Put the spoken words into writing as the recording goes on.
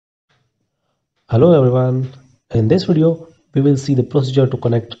Hello everyone, in this video we will see the procedure to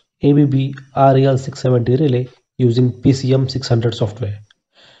connect ABB REL670 relay using PCM600 software.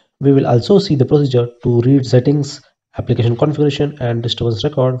 We will also see the procedure to read settings, application configuration and disturbance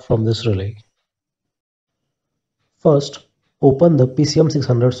record from this relay. First, open the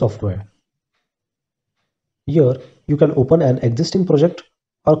PCM600 software. Here you can open an existing project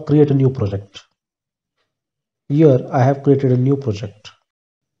or create a new project. Here I have created a new project.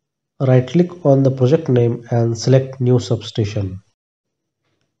 Right-click on the project name and select New Substation.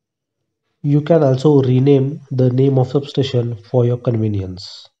 You can also rename the name of substation for your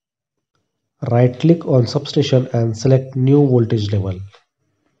convenience. Right-click on substation and select New Voltage Level.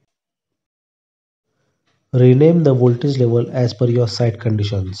 Rename the voltage level as per your site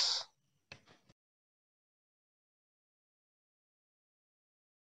conditions.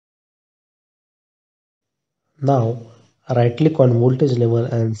 Now, right-click on voltage level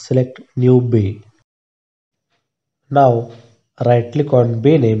and select New Bay. Now, right-click on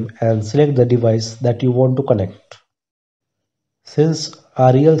bay name and select the device that you want to connect. Since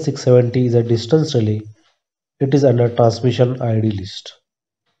REL670 is a distance relay, it is under transmission ID list.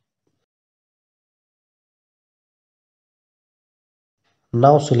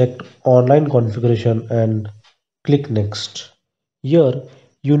 Now select Online Configuration and click Next. Here,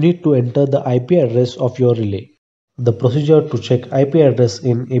 you need to enter the IP address of your relay. The procedure to check IP address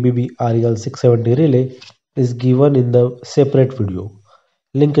in ABB REL670 relay is given in the separate video.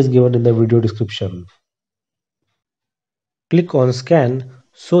 Link is given in the video description. Click on Scan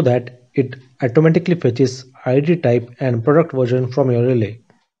so that it automatically fetches ID type and product version from your relay.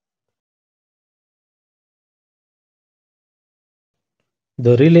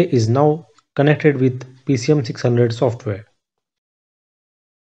 The relay is now connected with PCM600 software.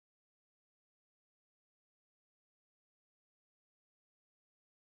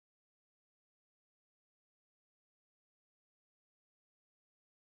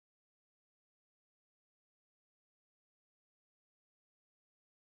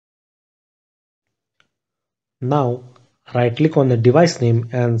 Now, right-click on the device name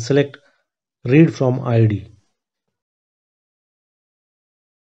and select Read from ID.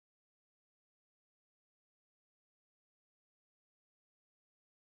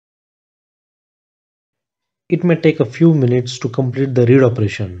 It may take a few minutes to complete the read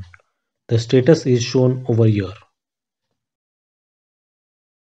operation. The status is shown over here.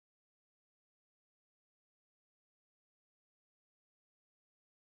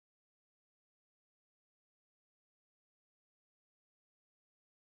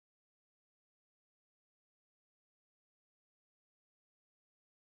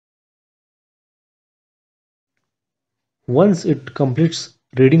 Once it completes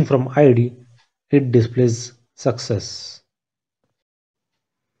reading from ID, it displays success.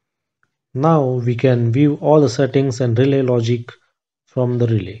 Now we can view all the settings and relay logic from the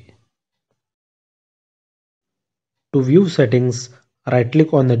relay. To view settings,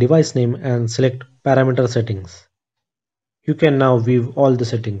 right-click on the device name and select Parameter Settings. You can now view all the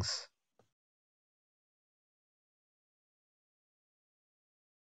settings.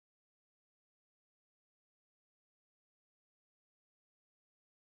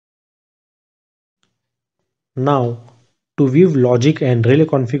 Now, to view logic and relay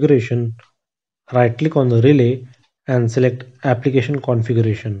configuration, right-click on the relay and select Application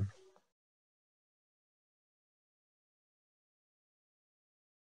Configuration.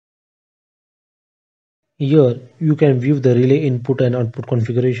 Here, you can view the relay input and output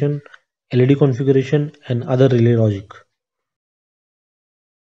configuration, LED configuration, and other relay logic.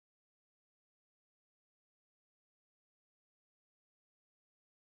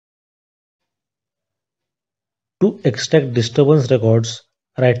 To extract disturbance records,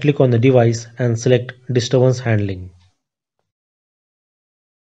 right-click on the device and select Disturbance Handling.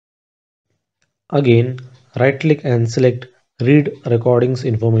 Again, right-click and select Read Recordings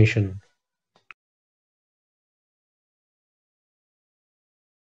Information.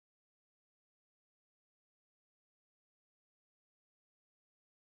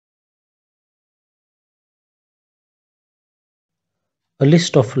 A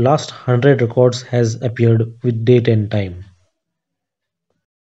list of last 100 records has appeared with date and time.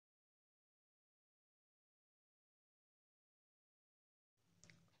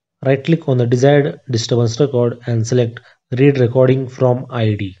 Right-click on the desired disturbance record and select Read Recording from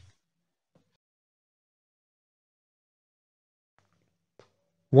ID.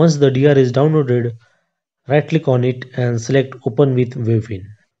 Once the DR is downloaded, right-click on it and select Open with Wavefin.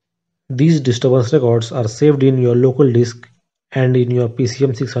 These disturbance records are saved in your local disk and in your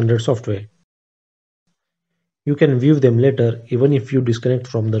PCM600 software. You can view them later even if you disconnect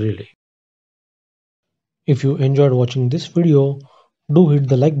from the relay. If you enjoyed watching this video, do hit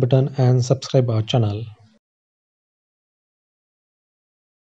the like button and subscribe our channel.